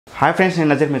Hi friends, నేను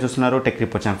నజర్ మీరు చూస్తున్నారు టెక్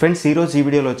రిపోర్ట్ ఛానల్. ఫ్రెండ్స్, ఈ రోజు ఈ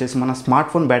వీడియోలో వచ్చేసి మన స్మార్ట్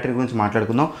ఫోన్ బ్యాటరీ గురించి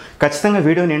మాట్లాడుకుందాం. ఖచ్చితంగా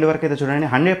వీడియోని ఎండ్ వరకు అయితే చూడండి.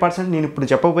 100% నేను ఇప్పుడు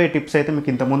చెప్పబోయే టిప్స్ అయితే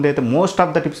మీకు ఇంతకుముందు అయితే మోస్ట్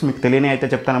ఆఫ్ ద టిప్స్ మీకు తెలియని అయితే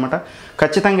చెప్తానమాట.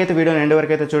 ఖచ్చితంగా అయితే వీడియోని ఎండ్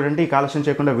వరకు అయితే చూడండి. ఈ ఆలస్యం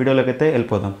చేయకుండా వీడియోలోకి అయితే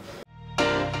వెళ్ళిపోదాం.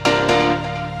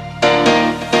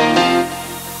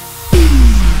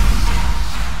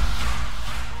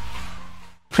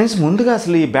 ఫ్రెండ్స్, ముందుగా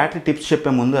అసలు ఈ బ్యాటరీ టిప్స్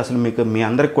చెప్పే ముందు అసలు మీకు మీ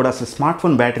అందరికి కూడా అసలు స్మార్ట్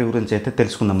ఫోన్ బ్యాటరీ గురించి అయితే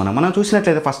తెలుసుకుందాం. మనం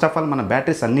చూసినట్లయితే ఫస్ట్ ఆఫ్ ఆల్ మన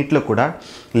బ్యాటరీస్ అన్నింటిలో కూడా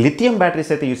లిథియం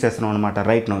బ్యాటరీస్ అయితే యూస్ చేస్తున్నాం అనమాట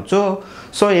రైట్ నౌ.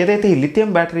 సో ఏదైతే ఈ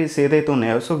లిథియం బ్యాటరీస్ ఏదైతే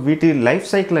ఉన్నాయో సో వీటి లైఫ్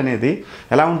సైకిల్ అనేది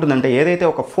ఎలా ఉంటుందంటే ఏదైతే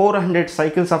ఒక 400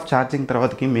 సైకిల్స్ ఆఫ్ ఛార్జింగ్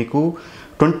తర్వాతకి మీకు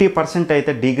 20%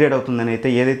 అయితే డిగ్రేడ్ అవుతుందని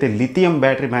అయితే ఏదైతే లిథియం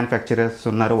బ్యాటరీ మ్యానుఫ్యాక్చరర్స్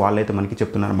ఉన్నారో వాళ్ళైతే మనకి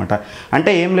చెప్తున్నారు అనమాట.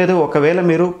 అంటే ఏం లేదు, ఒకవేళ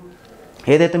మీరు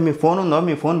ఏదైతే మీ ఫోన్ ఉందో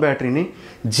మీ ఫోన్ బ్యాటరీని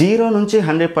 0 నుంచి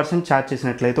 100% ఛార్జ్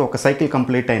చేసినట్లయితే ఒక సైకిల్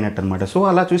కంప్లీట్ అయినట్టు అనమాట. సో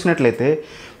అలా చూసినట్లయితే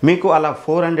మీకు అలా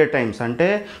 400 టైమ్స్ అంటే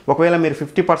ఒకవేళ మీరు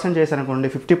 50% చేశారనుకోండి,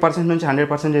 50% నుంచి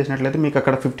 100% చేసినట్లయితే మీకు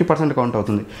అక్కడ 50% కౌంట్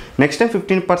అవుతుంది. నెక్స్ట్ టైం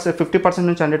 50%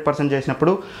 నుంచి 100%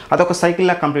 చేసినప్పుడు అదొక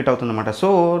సైకిల్లా కంప్లీట్ అవుతుంది అనమాట. సో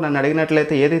నన్ను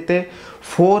అడిగినట్లయితే ఏదైతే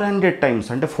 400 టైమ్స్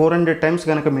అంటే 400 టైమ్స్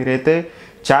కనుక మీరైతే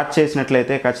ఛార్జ్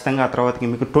చేసినట్లయితే ఖచ్చితంగా ఆ తర్వాతకి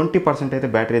మీకు 20% అయితే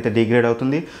బ్యాటరీ అయితే డిగ్రేడ్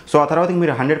అవుతుంది. సో ఆ తర్వాతకి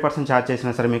మీరు 100% ఛార్జ్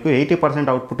చేసినా సరే మీకు 80%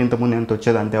 అవుట్పుట్ ఇంతకుముందు ఎంత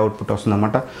వచ్చేది అంతే అవుట్పుట్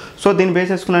వస్తుందన్నమాట. సో దీన్ని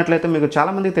బేస్ చేసుకున్నట్లయితే మీకు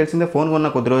చాలామందికి తెలిసిందే, ఫోన్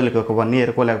కొన్న కొద్ది రోజులకి ఒక 1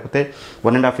 ఇయర్కో లేకపోతే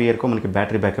 1.5 ఇయర్కో మనకి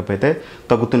బ్యాటరీ బ్యాకప్ అయితే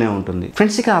తగ్గుతూనే ఉంటుంది.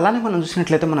 ఫ్రెండ్స్, ఇక అలానే మనం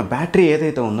చూసినట్లయితే మన బ్యాటరీ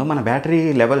ఏదైతే ఉందో మన బ్యాటరీ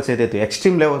లెవెల్స్ ఏదైతే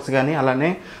ఎక్స్ట్రీమ్ లెవెల్స్ కానీ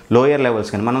అలానే లోయర్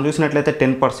లెవెల్స్ కానీ మనం చూసినట్లయితే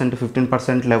 10%,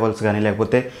 15% లెవెల్స్ కానీ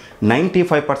లేకపోతే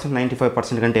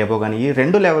 95% కంటే ఎబో కానీ ఈ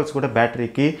రెండు లెవెల్స్ కూడా బ్యాటరీ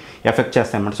ఎఫెక్ట్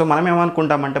చేస్తాయన్నమాట. సో మనం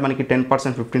ఏమనుకుంటామంటే మనకి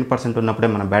 10%, 15% ఉన్నప్పుడే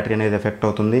మన బ్యాటరీ అనేది ఎఫెక్ట్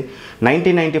అవుతుంది.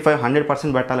 90, 95,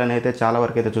 100% పెట్టాలని అయితే చాలా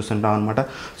వరకు అయితే చూస్తుంటాం అనమాట.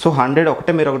 సో 100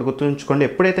 ఒకటే మీరు ఒకటి గుర్తుంచుకోండి,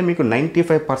 ఎప్పుడైతే మీకు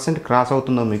 95% క్రాస్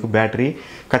అవుతుందో మీకు బ్యాటరీ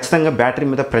ఖచ్చితంగా బ్యాటరీ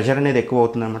మీద ప్రెషర్ అనేది ఎక్కువ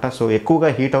అవుతుంది అనమాట. సో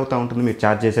ఎక్కువగా హీట్ అవుతూ ఉంటుంది మీరు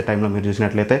ఛార్జ్ చేసే టైంలో మీరు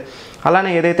చూసినట్లయితే.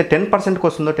 అలానే ఏదైతే 10%కి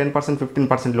వస్తుందో 10%,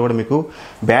 15%లో కూడా మీకు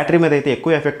బ్యాటరీ మీద అయితే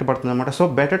ఎక్కువ ఎఫెక్ట్ పడుతుంది అనమాట. సో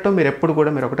బెటర్ టు మీరు ఎప్పుడు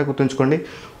కూడా మీరు ఒకటే గుర్తుంచుకోండి,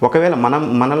 ఒకవేళ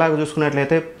మనలాగా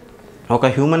చూసుకున్నట్లయితే ఒక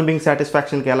హ్యూమన్ బీయింగ్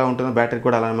సాటిస్ఫాక్షన్కి ఎలా ఉంటుందో బ్యాటరీ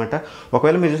కూడా అలా అనమాట.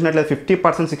 ఒకవేళ మీరు చూసినట్లయితే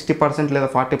 50%, 60% లేదా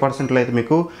 40%లో అయితే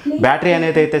మీకు బ్యాటరీ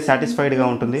అనేది అయితే సాటిస్ఫైడ్గా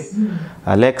ఉంటుంది.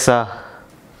 Alexa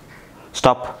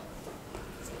stop.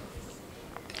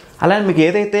 అలానే మీకు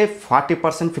ఏదైతే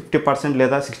 40%, 50%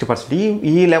 లేదా 60%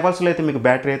 ఈ లెవెల్స్లో అయితే మీకు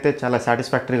బ్యాటరీ అయితే చాలా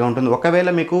సాటిస్ఫాక్టరీగా ఉంటుంది. ఒకవేళ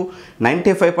మీకు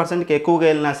 95%కి ఎక్కువగా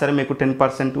వెళ్ళినా సరే మీకు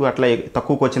 10% అట్లా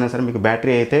తక్కువకి వచ్చినా సరే మీకు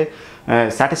బ్యాటరీ అయితే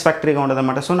సాటిస్ఫాక్టరీగా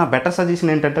ఉండదన్నమాట. సో నా బెటర్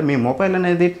సజెషన్ ఏంటంటే మీ మొబైల్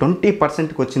అనేది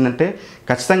 20%కి వచ్చిందంటే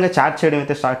ఖచ్చితంగా ఛార్జ్ చేయడం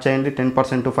అయితే స్టార్ట్ చేయండి.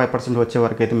 10%, 5% వచ్చే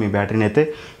వరకు అయితే మీ బ్యాటరీని అయితే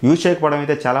యూజ్ చేయకపోవడం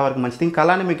అయితే చాలా వరకు మంచిది. ఇంకా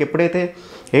అలానే మీకు ఎప్పుడైతే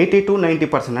 80 to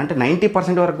 90% అంటే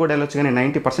 90% వరకు కూడా వెళ్ళొచ్చు, కానీ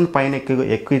 90% పైన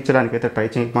ఎక్కువ ఇచ్చడానికి అయితే ట్రై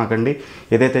చేయమాకండి.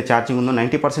 ఏదైతే ఛార్జింగ్ ఉందో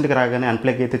 90%కి రాగానే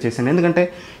అన్ప్లగ్ అయితే చేసాను. ఎందుకంటే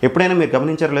ఎప్పుడైనా మీరు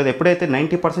గమనించారు లేదు, ఎప్పుడైతే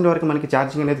 90% వరకు మనకి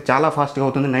ఛార్జింగ్ అనేది చాలా ఫాస్ట్గా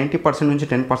అవుతుంది, 90% నుంచి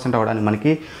 10% అవ్వడానికి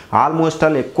మనకి ఆల్మోస్ట్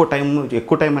ఆల్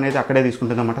ఎక్కువ టైం అనేది అక్కడే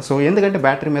తీసుకుంటుంది అన్నమాట. సో ఎందుకంటే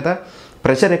బ్యాటరీ మీద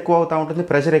ప్రెషర్ ఎక్కువ అవుతూ ఉంటుంది,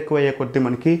 ప్రెషర్ ఎక్కువ అయ్యే కొద్దీ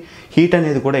మనకి హీట్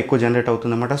అనేది కూడా ఎక్కువ జనరేట్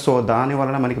అవుతుంది అన్నమాట. సో దాని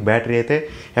వలన మనకి బ్యాటరీ అయితే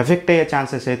ఎఫెక్ట్ అయ్యే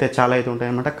ఛాన్సెస్ అయితే చాలా అయితే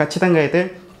ఉంటాయన్నమాట. ఖచ్చితంగా అయితే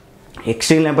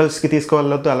ఎక్స్ట్రీమ్ లెవెల్స్కి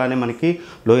తీసుకువెళ్ళొద్దు, అలానే మనకి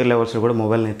లోయర్ లెవెల్స్లో కూడా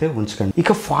మొబైల్ని అయితే ఉంచకండి.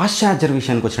 ఇక ఫాస్ట్ ఛార్జర్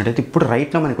విషయానికి వచ్చినట్టయితే ఇప్పుడు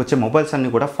రైట్లో మనకి వచ్చే మొబైల్స్ అన్నీ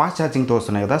కూడా ఫాస్ట్ ఛార్జింగ్తో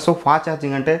వస్తున్నాయి కదా. సో ఫాస్ట్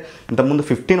ఛార్జింగ్ అంటే ఇంతకుముందు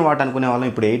 15 వాట్ అనుకునే వాళ్ళం,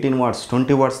 ఇప్పుడు 18 వాట్స్,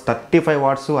 20 వాట్స్, 35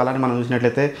 వాట్స్, అలానే మనం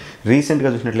చూసినట్లయితే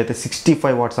రీసెంట్గా చూసినట్లయితే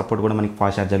 65 వాట్స్ సపోర్ట్ కూడా మనకి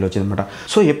ఫాస్ట్ ఛార్జర్లో వచ్చిందన్నమాట.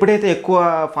 సో ఎప్పుడైతే ఎక్కువ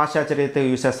ఫాస్ట్ ఛార్జర్ అయితే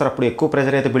యూస్ చేస్తారో అప్పుడు ఎక్కువ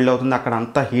ప్రెషర్ అయితే బిల్డ్ అవుతుంది, అక్కడ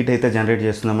అంతా హీట్ అయితే జనరేట్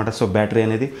చేస్తుంది అనమాట. సో బ్యాటరీ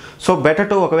అనేది సో బెటర్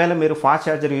టు ఒకవేళ మీరు ఫాస్ట్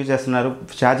ఛార్జర్ యూజ్ చేస్తున్నారు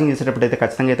ఛార్జింగ్ చేసేటప్పుడు అయితే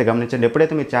ఖచ్చితంగా అయితే గమనించండి.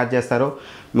 ఎప్పుడైతే మీరు ఛార్జ్ చేస్తారో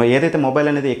ఏదైతే మొబైల్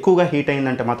అనేది ఎక్కువగా హీట్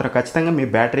అయిందంటే మాత్రం ఖచ్చితంగా మీ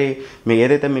బ్యాటరీ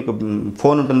ఏదైతే మీకు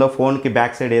ఫోన్ ఉంటుందో ఫోన్కి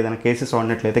బ్యాక్ సైడ్ ఏదైనా కేసెస్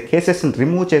ఉన్నట్లయితే కేసెస్ని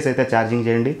రిమూవ్ చేసి అయితే ఛార్జింగ్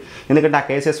చేయండి. ఎందుకంటే ఆ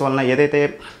కేసెస్ వలన ఏదైతే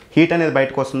హీట్ అనేది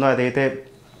బయటకు వస్తుందో అదైతే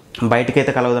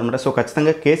బయటకైతే కలవదనమాట. సో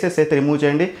ఖచ్చితంగా కేసెస్ అయితే రిమూవ్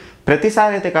చేయండి.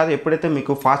 ప్రతిసారి అయితే కాదు, ఎప్పుడైతే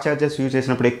మీకు ఫాస్ట్ ఛార్జర్స్ యూజ్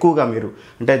చేసినప్పుడు ఎక్కువగా మీరు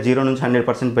అంటే 0 నుంచి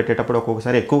 100% పెట్టేటప్పుడు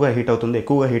ఒక్కొక్కసారి ఎక్కువగా హీట్ అవుతుంది,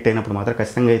 ఎక్కువగా హీట్ అయినప్పుడు మాత్రం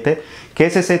ఖచ్చితంగా అయితే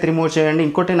కేసెస్ అయితే రిమూవ్ చేయండి.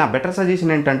 ఇంకోటి నా బెటర్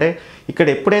సజెషన్ ఏంటంటే ఇక్కడ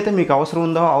ఎప్పుడైతే మీకు అవసరం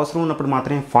ఉందో అవసరం ఉన్నప్పుడు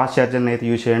మాత్రమే ఫాస్ట్ ఛార్జర్ని అయితే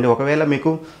యూజ్ చేయండి. ఒకవేళ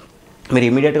మీరు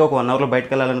ఇమీడియట్గా ఒక 1 అవర్లో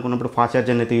బయటకు వెళ్ళాలనుకున్నప్పుడు ఫాస్ట్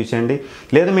ఛార్జర్ని అయితే యూజ్ చేయండి.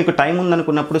 లేదా మీకు టైం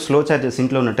ఉందనుకున్నప్పుడు స్లో ఛార్జర్స్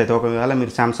ఇంట్లో ఉన్నట్టయితే ఒకవేళ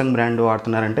మీరు సామ్సంగ్ బ్రాండ్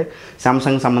వాడుతున్నారంటే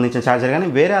సామ్సంగ్ సంబంధించిన ఛార్జర్ కానీ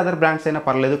వేరే అదర్ బ్రాండ్స్ అయినా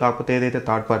పర్లేదు, కాకపోతే ఏదైతే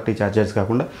థర్డ్ పార్టీ ఛార్జర్స్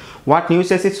కాకుండా వాటిని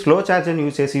యూజ్ చేసి స్లో ఛార్జర్ని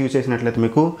యూజ్ చేసినట్లయితే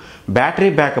మీకు బ్యాటరీ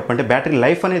బ్యాకప్ అంటే బ్యాటరీ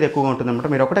లైఫ్ అనేది ఎక్కువగా ఉంటుందన్నమాట.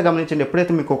 మీరు ఒకటే గమనించండి,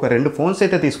 ఎప్పుడైతే మీకు ఒక 2 ఫోన్స్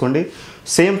అయితే తీసుకోండి,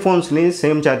 సేమ్ ఫోన్స్ని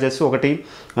సేమ్ ఛార్జర్స్, ఒకటి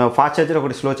ఫాస్ట్ ఛార్జర్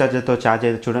ఒకటి స్లో ఛార్జర్తో ఛార్జ్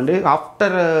అయితే చూడండి.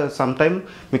 ఆఫ్టర్ సమ్ టైమ్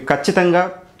మీకు ఖచ్చితంగా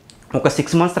ఒక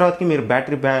 6 మంత్స్ తర్వాతకి మీరు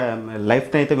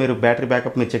లైఫ్ని అయితే మీరు బ్యాటరీ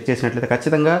బ్యాకప్ మీరు చెక్ చేసినట్లయితే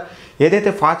ఖచ్చితంగా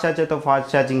ఏదైతే ఫాస్ట్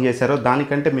ఛార్జింగ్ చేశారో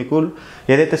దానికంటే మీకు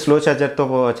ఏదైతే స్లో ఛార్జర్తో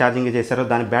ఛార్జింగ్ చేశారో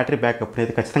దాని బ్యాటరీ బ్యాకప్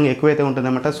అనేది ఖచ్చితంగా ఎక్కువైతే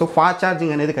ఉంటుందన్నమాట. సో ఫాస్ట్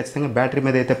ఛార్జింగ్ అనేది ఖచ్చితంగా బ్యాటరీ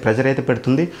మీద అయితే ప్రెజర్ అయితే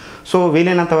పెడుతుంది. సో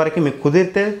వీలైనంత వరకు మీకు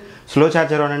కుదిరితే స్లో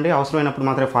ఛార్జర్ వాడండి, అవసరమైనప్పుడు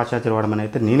మాత్రమే ఫాస్ట్ ఛార్జర్ వాడమని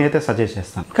అయితే నేనైతే సజెస్ట్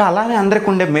చేస్తాను. ఇంకా అలానే అందరికీ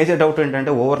ఉండే మేజర్ డౌట్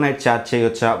ఏంటంటే ఓవర్ నైట్ ఛార్జ్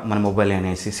చేయొచ్చా మన మొబైల్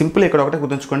అనేసి. సింపుల్ ఇక్కడ ఒకటే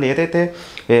గుర్తుంచుకోండి, ఏదైతే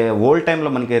ఓల్డ్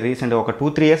టైంలో మనకి రీసెంట్ ఒక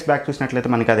 2-3 ఇయర్స్ బ్యాక్ చూసినట్లయితే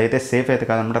మనకి అదైతే సేఫ్ అయితే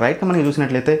కాదనమాట. రైట్గా మనకి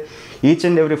చూసినట్లయితే ఈచ్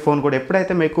అండ్ ఎవ్రీ ఫోన్ కూడా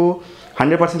ఎప్పుడైతే మీకు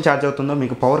 100% ఛార్జ్ అవుతుందో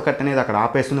మీకు పవర్ కట్ అనేది అక్కడ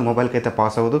ఆపేస్తుంది, మొబైల్కి అయితే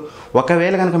పాస్ అవ్వదు.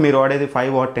 ఒకవేళ కనుక మీరు వాడేది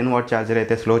 5 వాట్ 10 వాట్ ఛార్జర్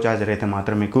అయితే స్లో ఛార్జర్ అయితే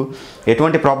మాత్రం మీకు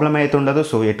ఎటువంటి ప్రాబ్లం అయితే ఉండదు.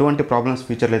 సో ఎటువంటి ప్రాబ్లమ్స్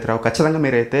ఫ్యూచర్లో అయితే రావు. ఖచ్చితంగా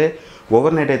మీరైతే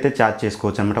ఓవర్ నైట్ అయితే ఛార్జ్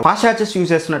చేసుకోవచ్చు అనమాట. ఫాస్ట్ ఛార్జెస్ యూజ్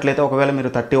చేస్తున్నట్లయితే ఒకవేళ మీరు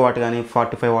 30 వాట్ కానీ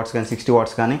 45 వాట్స్ కానీ 60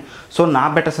 వాట్స్ కానీ సో నా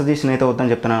బెటర్ సజెషన్ అయితే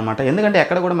వద్దని చెప్తున్నాను అనమాట. ఎందుకంటే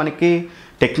ఎక్కడ కూడా మనకి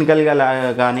టెక్నికల్గా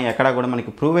కానీ ఎక్కడ కూడా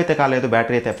మనకి ప్రూవ్ అయితే కాలేదు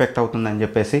బ్యాటరీ అయితే ఎఫెక్ట్ అవుతుందని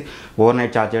చెప్పేసి ఓవర్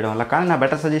నైట్ ఛార్జ్ చేయడం వల్ల. కానీ నా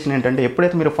బెటర్ సజెషన్ ఏంటంటే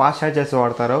ఎప్పుడైతే మీరు ఫాస్ట్ ఛార్జెస్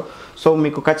వాడతారో సో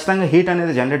మీకు ఖచ్చితంగా హీట్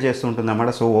అనేది జనరేట్ చేస్తూ ఉంటుంది అన్నమాట.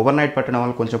 సో ఓవర్ నైట్ పెట్టడం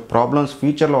వల్ల కొంచెం ప్రాబ్లమ్స్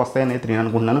ఫ్యూచర్లో వస్తాయని అయితే నేను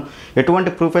అనుకుంటున్నాను. ఎటువంటి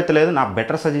ప్రూఫ్ అయితే లేదు. నా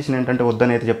బెటర్ సజెషన్ ఏంటంటే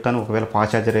వద్దని అయితే చెప్తాను. ఒకవేళ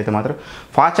ఫాస్ట్ ఛార్జర్ అయితే మాత్రం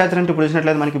ఫాస్ట్ ఛార్జర్ అంటే ఇప్పుడు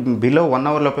చూసినట్లయితే మనకి బిలో 1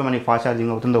 అవర్ లోపే మనకి ఫాస్ట్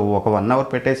ఛార్జింగ్ అవుతుందో ఒక 1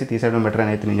 అవర్ పెట్టేసి తీసేయడం బెటర్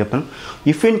అని అయితే నేను చెప్తాను.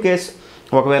 ఇఫ్ ఇన్ కేస్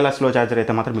ఒకవేళ స్లో ఛార్జర్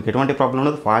అయితే మాత్రం మీకు ఎటువంటి ప్రాబ్లం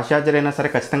ఉండదు. ఫాస్ట్ ఛార్జర్ అయినా సరే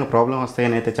ఖచ్చితంగా ప్రాబ్లం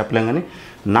వస్తాయని అయితే చెప్పలేం, కానీ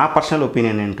నా పర్సనల్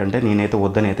ఒపీనియన్ ఏంటంటే నేనైతే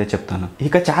వద్దని అయితే చెప్తాను.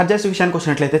 ఇక ఛార్జర్స్ విషయానికి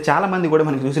వచ్చినట్లయితే చాలామంది కూడా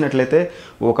మనకి చూసినట్లయితే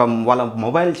వాళ్ళ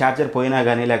మొబైల్ ఛార్జర్ పోయినా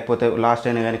కానీ లేకపోతే లాస్ట్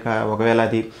అయినా కానీ ఒకవేళ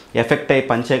అది ఎఫెక్ట్ అయ్యి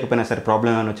పని చేయకపోయినా సరే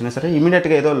ప్రాబ్లం ఏమైనా వచ్చినా సరే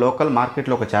ఇమీడియట్గా ఏదో లోకల్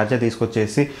మార్కెట్లో ఒక ఛార్జర్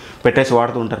తీసుకొచ్చేసి పెట్టేసి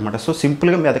వాడుతూ ఉంటారు అనమాట. సో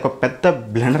సింపుల్గా మీ అది ఒక పెద్ద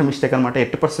బ్లెండర్ మిస్టేక్ అనమాట.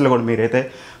 80% కూడా మీరైతే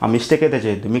ఆ మిస్టేక్ అయితే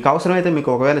చేయొద్దు. మీకు అవసరమైతే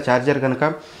మీకు ఒకవేళ ఛార్జర్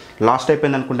కనుక లాస్ట్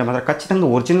అయిపోయింది అనుకుంటే మాత్రం ఖచ్చితంగా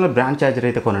ఒరిజినల్ బ్రాండ్ ఛార్జర్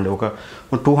అయితే కొనండి. ఒక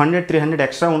 200-300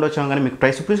 ఎక్స్ట్రా ఉండొచ్చాం, కానీ మీకు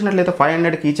ప్రైస్ చూసినట్లయితే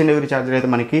 500కి ఈచ్ అండ్ ఎవ్రీ ఛార్జర్ అయితే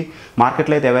మనకి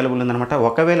మార్కెట్లో అయితే అవైలబుల్ ఉందన్నమాట.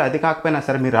 ఒకవేళ అది కాకపోయినా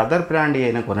సరే మీరు అదర్ బ్రాండ్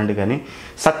అయినా కొనండి, కానీ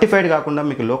సర్టిఫైడ్ కాకుండా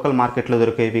మీకు లోకల్ మార్కెట్లో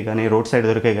దొరికేవి కానీ రోడ్ సైడ్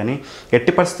దొరికే కానీ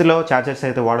 80% ఛార్జర్స్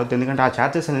అయితే వాడొద్దు. ఎందుకంటే ఆ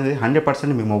ఛార్జెస్ అనేది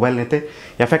 100% మీ మొబైల్ని అయితే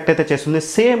ఎఫెక్ట్ అయితే చేస్తుంది.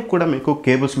 సేమ్ కూడా మీకు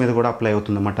కేబుల్స్ మీద కూడా అప్లై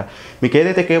అవుతుందన్నమాట. మీకు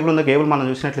ఏదైతే కేబుల్ ఉందో కేబుల్ మనం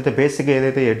చూసినట్లయితే బేసిక్గా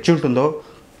ఏదైతే ఎడ్జ్ ఉంటుందో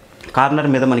కార్నర్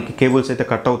మీద మనకి కేబుల్స్ అయితే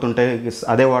కట్ అవుతుంటాయి,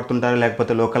 అదే వాడుతుంటారు.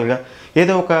 లేకపోతే లోకల్గా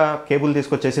ఏదో ఒక కేబుల్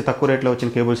తీసుకొచ్చేసి తక్కువ రేట్లో వచ్చిన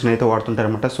కేబుల్స్ని అయితే వాడుతుంటారు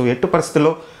అనమాట. సో ఎట్టి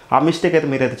పరిస్థితుల్లో ఆ మిస్టేక్ అయితే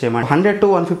మీరైతే చేయమండి.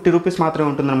 100-150 రూపీస్ మాత్రమే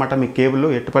ఉంటుందన్నమాట మీ కేబుల్.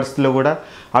 ఎట్టి పరిస్థితుల్లో కూడా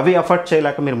అవి అఫోర్డ్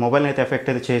చేయలేక మీరు మొబైల్ని అయితే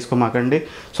ఎఫెక్ట్ అయితే చేసుకోమాకండి.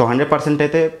 సో 100%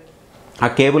 అయితే ఆ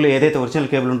కేబుల్ ఏదైతే ఒరిజినల్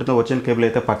కేబుల్ ఉంటుందో ఒరిజినల్ కేబుల్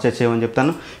అయితే పర్చేస్ చేయమని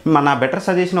చెప్తాను. నా బెటర్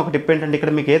సజెషన్ ఒక టిప్ ఏంటంటే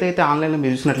ఇక్కడ మీకు ఏదైతే ఆన్లైన్లో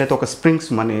మీరు చూసినట్లయితే ఒక స్ప్రింగ్స్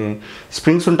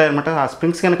ఉంటాయన్నమాట. ఆ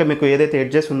స్ప్రింగ్స్ కనుక మీకు ఏదైతే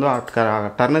ఎడ్జెస్ ఉందో ఆ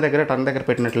టర్న్ దగ్గర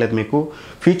పెట్టినట్లయితే మీకు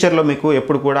ఫ్యూచర్లో మీకు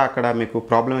ఎప్పుడు కూడా అక్కడ మీకు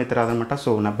ప్రాబ్లం అయితే రాదనమాట.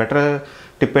 సో నా బెటర్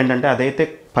టిప్ ఏంటంటే అదైతే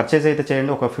పర్చేజ్ అయితే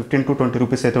చేయండి. ఒక 15-20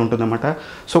 రూపీస్ అయితే ఉంటుందన్నమాట.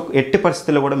 సో ఎట్టి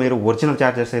పరిస్థితుల్లో కూడా మీరు ఒరిజినల్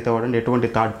ఛార్జర్స్ అయితే వాడండి, ఎటువంటి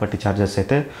థర్డ్ పార్టీ ఛార్జర్స్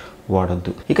అయితే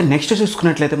వాడద్దు. ఇక నెక్స్ట్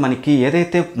చూసుకున్నట్లయితే మనకి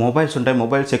ఏదైతే మొబైల్స్ ఉంటాయి,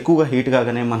 మొబైల్స్ ఎక్కువగా హీట్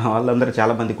కాగానే మన వాళ్ళందరూ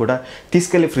చాలామంది కూడా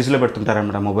తీసుకెళ్ళి ఫ్రిడ్జ్లో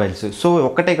పెడుతుంటారన్నమాట మొబైల్స్. సో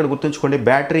ఒక్కటే ఇక్కడ గుర్తుంచుకోండి,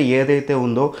 బ్యాటరీ ఏదైతే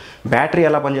ఉందో బ్యాటరీ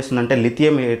ఎలా పనిచేస్తుందంటే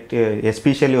లిథియం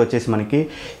ఎస్పెషల్లీ వచ్చేసి మనకి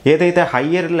ఏదైతే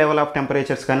హయ్యర్ లెవెల్ ఆఫ్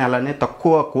టెంపరేచర్స్ కానీ అలానే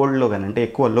తక్కువ కోల్డ్లో కానీ అంటే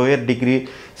ఎక్కువ లోయర్ డిగ్రీ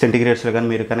సెంటిగ్రేడ్స్లో కానీ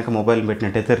మీరు కనుక మొబైల్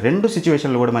పెట్టినట్టయితే 2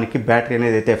 సిచ్యువేషన్లో కూడా మనకి బ్యాటరీ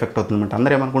అనేది అయితే ఎఫెక్ట్ అవుతుందన్నమాట.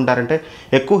 అందరూ ఏమనుకుంటారంటే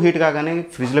ఎక్కువ హీట్ కాగానే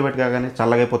ఫ్రిడ్జ్లో పెట్టి కాగానే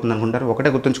చల్లగా అయిపోతుంది అనుకుంటారు. ఒకటే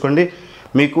గుర్తుంచుకోండి,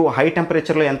 మీకు హై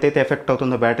టెంపరేచర్లో ఎంతైతే ఎఫెక్ట్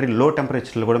అవుతుందో బ్యాటరీ, లో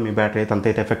టెంపరేచర్లో కూడా మీ బ్యాటరీ అయితే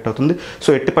అంతైతే ఎఫెక్ట్ అవుతుంది. సో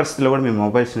ఎట్టి పరిస్థితుల్లో కూడా మీ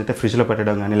మొబైల్స్ని అయితే ఫ్రిడ్జ్లో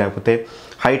పెట్టడం కానీ లేకపోతే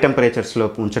హై టెంపరేచర్స్లో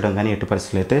ఉంచడం కానీ ఎట్టి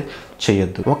పరిస్థితులు అయితే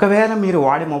చేయొద్దు. ఒకవేళ మీరు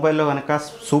వాడే మొబైల్లో కనుక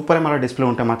సూపర్ ఎమ్ఓలెడ్ డిస్ప్లే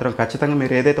ఉంటే మాత్రం ఖచ్చితంగా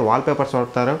మీరు ఏదైతే వాల్పేపర్స్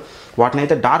వాడతారో వాటిని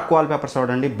అయితే డార్క్ వాల్పేపర్స్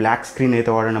వాడండి, బ్లాక్ స్క్రీన్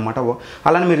అయితే వాడండి అనమాట.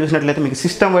 అలానే మీరు చూసినట్లయితే మీకు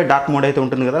సిస్టమ్ వైడ్ డార్క్ మోడ్ అయితే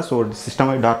ఉంటుంది కదా, సో సిస్టమ్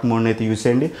వైడ్ డార్క్ మోడ్ని అయితే యూస్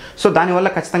చేయండి. సో దానివల్ల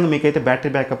ఖచ్చితంగా మీకైతే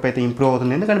బ్యాటరీ బ్యాకప్ అయితే ఇంప్రూవ్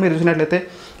అవుతుంది. ఎందుకంటే మీరు చూసినట్లయితే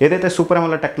ఏదైతే సూపర్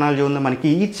ఎమ్ఓలెడ్ టెక్నాలజీ ఉందో మనకి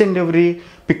ఈచ్ అండ్ ఎవ్రీ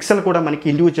పిక్సెల్ కూడా మనకి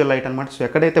ఇండివిజువల్ లైట్ అనమాట. సో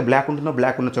ఎక్కడైతే బ్లాక్ ఉంటుందో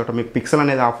బ్లాక్ ఉన్న చోట మీకు పిక్సెల్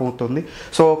అనేది ఆఫ్ అవుతుంది.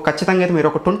 సో ఖచ్చితంగా అయితే మీరు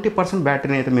ఒక 20%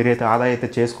 బ్యాటరీని అయితే మీరైతే ఆదా అయితే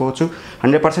చేసుకోవచ్చు.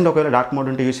 100% ఒకవేళ డార్క్ మోడ్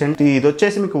ఉంటే యూస్ చేయండి. ఇది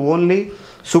వచ్చేసి మీకు ఓన్లీ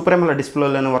సూపర్ ఎమ్ఓలెడ్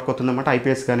డిస్ప్లేలోనే వర్క్ అవుతుందన్నమాట.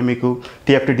 ఐపీఎస్ కానీ మీకు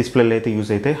టీఎఫ్టీ డిస్ప్లేలో అయితే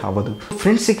యూజ్ అయితే అవ్వదు.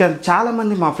 ఫ్రెండ్స్ ఇక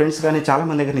చాలామంది మా ఫ్రెండ్స్ కానీ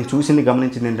చాలామంది దగ్గర నేను చూసింది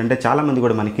గమనించింది ఏంటంటే చాలామంది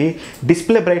కూడా మనకి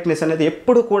డిస్ప్లే బ్రైట్నెస్ అనేది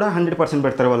ఎప్పుడు కూడా 100%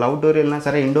 పెడతారు. వాళ్ళు అవుట్డోర్ వెళ్ళినా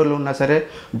సరే ఇండోర్లో ఉన్నా సరే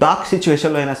డార్క్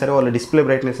సిచ్యువేషన్లో అయినా సరే వాళ్ళు డిస్ప్లే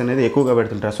బ్రైట్నెస్ అనేది ఎక్కువగా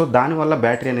పెడుతుంటారు. సో దానివల్ల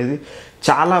బ్యాటరీ అనేది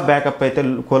చాలా బ్యాకప్ అయితే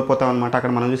కోల్పోతాం అనమాట.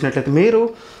 అక్కడ మనం చూసినట్లయితే మీరు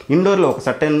ఇండోర్లో ఒక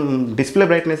సర్టెన్ డిస్ప్లే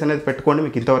బ్రైట్నెస్ అనేది పెట్టుకోండి,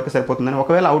 మీకు ఇంతవరకు సరిపోతుందని.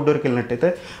 ఒకవేళ అవుట్డోర్కి వెళ్ళినట్టయితే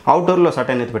అవుట్డోర్లో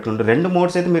సర్టెన్ అయితే పెట్టుకోండి. 2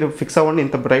 మోడ్స్ అయితే మీరు ఫిక్స్ అవ్వండి,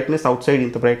 ఇంత బ్రైట్నెస్ అవుట్ సైడ్,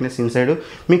 ఇంత బ్రైట్నెస్ ఇన్సైడ్,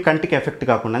 మీ కంటికి ఎఫెక్ట్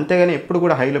కాకుండా. అంతేగాని ఎప్పుడు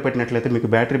కూడా హైలో పెట్టినట్లయితే మీకు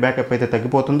బ్యాటరీ బ్యాకప్ అయితే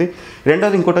తగ్గిపోతుంది.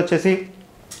 రెండోది ఇంకోటి వచ్చేసి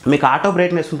మీకు ఆటో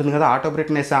బ్రైట్నెస్ ఉంటుంది కదా, ఆటో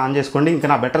బ్రైట్నెస్ ఆన్ చేసుకోండి. ఇంకా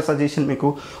నా బెటర్ సజెషన్, మీకు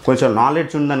కొంచెం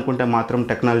నాలెడ్జ్ ఉందనుకుంటే మాత్రం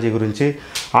టెక్నాలజీ గురించి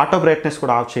ఆటో బ్రైట్నెస్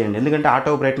కూడా ఆఫ్ చేయండి. ఎందుకంటే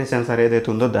ఆటో బ్రైట్నెస్ సెన్సార్ ఏదైతే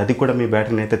ఉందో అది కూడా మీ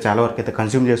బ్యాటరీని అయితే చాలా వరకు అయితే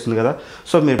కన్స్యూమ్ చేస్తుంది కదా.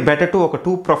 సో మీరు బెటర్ టు ఒక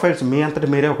 2 ప్రొఫైల్స్ మీ అంతటి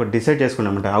మీరే ఒక డిసైడ్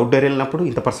చేసుకున్నామంట. అవుట్డోర్ వెళ్ళినప్పుడు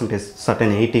ఇంత పర్సెంటేజ్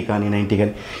సర్టెన్ 80 కానీ 90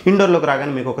 కానీ, ఇండోర్లోకి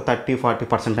రాగానే మీకు ఒక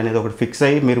 30-40% అనేది ఒకటి ఫిక్స్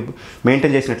అయ్యి మీరు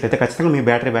మెయింటైన్ చేసినట్లయితే ఖచ్చితంగా మీ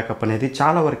బ్యాటరీ బ్యాకప్ అనేది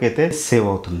చాలా వరకు అయితే సేవ్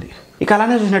అవుతుంది. ఇక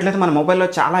అలానే చూసినట్లయితే మన మొబైల్లో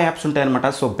చాలా యాప్స్ ఉంటాయన్నమాట.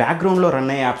 సో బ్యాక్గ్రౌండ్లో రన్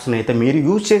అయ్యే యాప్స్ని అయితే మీరు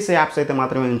యూజ్ చేసే యాప్స్ అయితే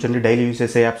మాత్రమే ఉంచండి, డైలీ యూజ్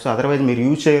చేసే యాప్స్. అదర్వైజ్ మీరు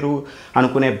యూజ్ చేయరు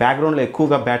అనుకునే బ్యాక్గ్రౌండ్లో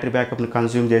ఎక్కువగా బ్యాటరీ బ్యాకప్ని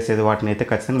కన్స్యూమ్ చేసేది వాటిని అయితే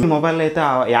ఖచ్చితంగా మీ మొబైల్లో అయితే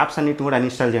ఆ యాప్స్ అన్నిటిని కూడా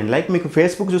అన్ఇన్స్టాల్ చేయండి. లైక్ మీకు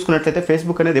ఫేస్బుక్ చూసుకున్నట్లయితే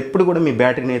ఫేస్బుక్ అనేది ఎప్పుడు కూడా మీ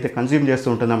బ్యాటరీని అయితే కన్స్యూమ్ చేస్తూ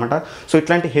ఉంటుందన్నమాట. సో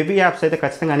ఇట్లాంటి హెవీ యాప్స్ అయితే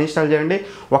ఖచ్చితంగా అన్ఇన్స్టాల్ చేయండి.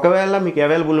 ఒకవేళ మీకు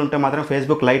అవైలబుల్ ఉంటే మాత్రం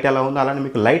ఫేస్బుక్ లైట్ ఎలా ఉందో అలానే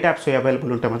మీకు లైట్ యాప్స్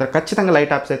అవైలబుల్ ఉంటే మాత్రం ఖచ్చితంగా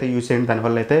లైట్ యాప్స్ అయితే యూజ్ చేయండి.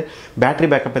 దానివల్ల అయితే బ్యాటరీ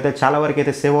బ్యాకప్ అయితే చాలా వరకు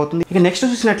అయితే సేవ్ అవుతుంది. ఇక నెక్స్ట్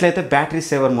చూసినట్లయితే బ్యాటరీ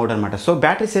సేవర్ మోడ్ అనమాట. సో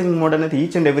బ్యాటరీ సేవింగ్ మోడ్ అనేది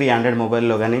ఈచ్ అండ్ ఎవ్రీ ఆండ్రాయిడ్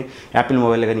మొబైల్లో కానీ యాపిల్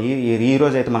మొబైల్లో కానీ ఈ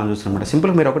రోజు అయితే మనం చూస్తున్నాం.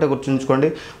 సింపుల్గా మీరు ఒకటే గుర్తుంచుకోండి,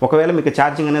 ఒకవేళ మీకు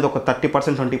ఛార్జింగ్ అనేది ఒక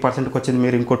 30% 20%కి వచ్చింది,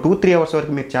 మీరు ఇంకో 2-3 అవర్స్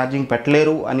వరకు మీరు ఛార్జింగ్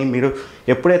పెట్టలేరు అని మీరు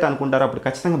ఎప్పుడైతే అనుకుంటారో అప్పుడు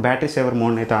ఖచ్చితంగా బ్యాటరీ సేవర్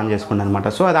మోడ్ని అయితే ఆన్ చేసుకోండి అనమాట.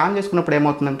 సో అది ఆన్ చేసుకున్నప్పుడు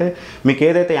ఏమవుతుందంటే మీకు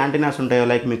ఏదైతే యాంటీనాస్ ఉంటాయో,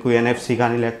 లైక్ మీకు ఎన్ఎఫ్సి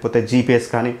కానీ లేకపోతే జీపీఎస్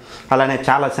కానీ అలానే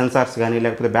చాలా సెన్సార్స్ కానీ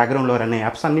లేకపోతే బ్యాక్గ్రౌండ్లో రన్ అయ్యే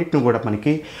యాప్స్ అన్నింటిని కూడా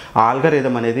మనకి ఆ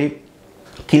ఆల్గరిథం అనేది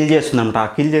కిల్ చేస్తుందన్నమాట. ఆ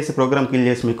కిల్ చేసి ప్రోగ్రామ్ కిల్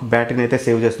చేసి మీకు బ్యాటరీని అయితే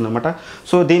సేవ్ చేస్తుందన్నమాట.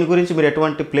 సో దీని గురించి మీరు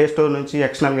ఎటువంటి ప్లే స్టోర్ నుంచి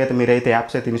ఎక్స్టర్నల్గా అయితే మీరైతే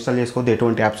యాప్స్ అయితే ఇన్స్టాల్ చేసుకోవద్దు,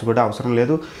 ఎటువంటి యాప్స్ కూడా అవసరం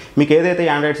లేదు. మీకు ఏదైతే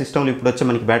ఆండ్రాయిడ్ సిస్టమ్లో ఇప్పుడు వచ్చే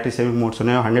మనకి బ్యాటరీ సేవింగ్ మోడ్స్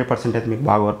ఉన్నాయో 100% అయితే మీకు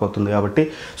బాగా వర్క్ అవుతుంది. కాబట్టి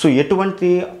సో ఎటువంటి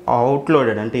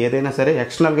అవుట్లోడెడ్ అంటే ఏదైనా సరే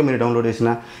ఎక్స్టర్నల్గా మీరు డౌన్లోడ్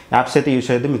చేసిన యాప్స్ అయితే యూజ్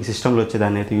చేయొద్దు, మీకు సిస్టంలో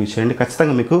వచ్చేదాన్ని అయితే యూజ్ చేయండి.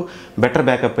 ఖచ్చితంగా మీకు బెటర్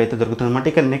బ్యాకప్ అయితే దొరుకుతుంది అనమాట.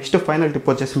 ఇక నెక్స్ట్ ఫైనల్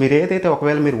టిప్ వచ్చేసి, మీరు ఏదైతే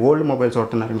ఒకవేళ మీరు ఓల్డ్ మొబైల్స్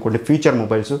వాడుతున్నారు అనుకోండి, ఫీచర్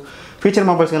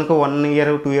మొబైల్స్ కనుక 1 year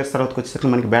 2 years తర్వాత వచ్చేసరికి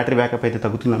మనకి బ్యాటరీ బ్యాకప్ అయితే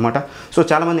తగ్గుతుంది అనమాట. సో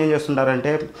చాలామంది ఏం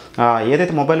చేస్తుంటారంటే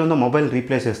ఏదైతే మొబైల్ ఉందో మొబైల్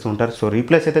రీప్లేస్ చేస్తూ ఉంటారు. సో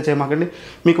రీప్లేస్ అయితే చేయమాకండి,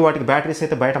 మీకు వాటికి బ్యాటరీస్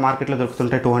అయితే బయట మార్కెట్లో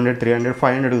దొరుకుతుంటాయి, 200, 300,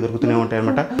 500 దొరుకుతూనే ఉంటాయి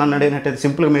అనమాట. నన్ను అడిగినట్టయితే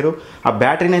సింపుల్గా మీరు ఆ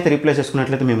బ్యాటరీని అయితే రీప్లేస్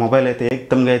చేసుకున్నట్లయితే మీ మొబైల్ అయితే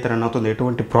ఏకతంగా అయితే రన్ అవుతుంది,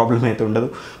 ఎటువంటి ప్రాబ్లం అయితే ఉండదు.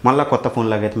 మళ్ళీ కొత్త ఫోన్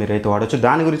లాగా అయితే మీరు అయితే వాడచ్చు.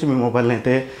 దాని గురించి మీ మొబైల్ని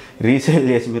అయితే రీసేల్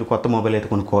చేసి మీరు కొత్త మొబైల్ అయితే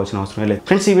కొనుక్కోవాల్సిన అవసరం లేదు.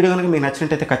 ఫ్రెండ్స్, ఈ వీడియో కనుక మీకు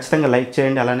నచ్చినట్టయితే ఖచ్చితంగా లైక్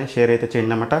చేయండి, అలానే షేర్ అయితే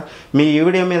చేయండి అనమాట. మీ ఈ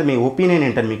వీడియో మీద మీ ఒపీనియన్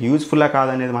ఏంటంటే మీకు యూజ్ఫుల్లా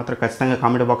కాదనేది మాత్రం ఖచ్చితంగా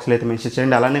కామెంట్ బాక్స్లో అయితే మెన్షన్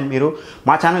చేయండి. అలానే మీరు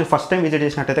మా ఛానల్ ఫస్ట్ టైం విజిట్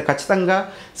చేసినట్టయితే ఖచ్చితంగా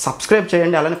సబ్స్క్రైబ్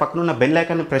చేయండి. అలానే పక్కన ఉన్న బెల్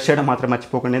ఐకాన్ని ప్రెస్ చేయడం మాత్రం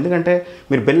మర్చిపోకండి. ఎందుకంటే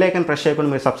మీరు బెల్ ఐకాన్ ప్రెస్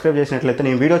చేయకుండా మీరు సబ్స్క్రైబ్ చేసినట్లయితే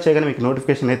నేను వీడియో చేయగానే మీకు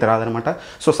నోటిఫికేషన్ అయితే రాదనమాట.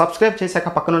 సో సబ్స్క్రైబ్ చేశాక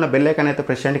పక్కన ఉన్న బెల్ ఐకాన్ అయితే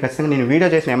ప్రెస్ చేయండి. ఖచ్చితంగా నేను వీడియో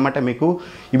చేసిన ఎమ్మటే మీకు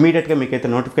ఇమీడియట్గా మీకు అయితే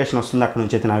నోటిఫికేషన్ వస్తుంది, అక్కడ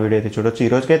నుంచి అయితే నా వీడియో అయితే చూడొచ్చు.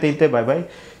 ఈ రోజుకైతే ఇంతే. బై బై,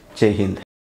 జై హింద్.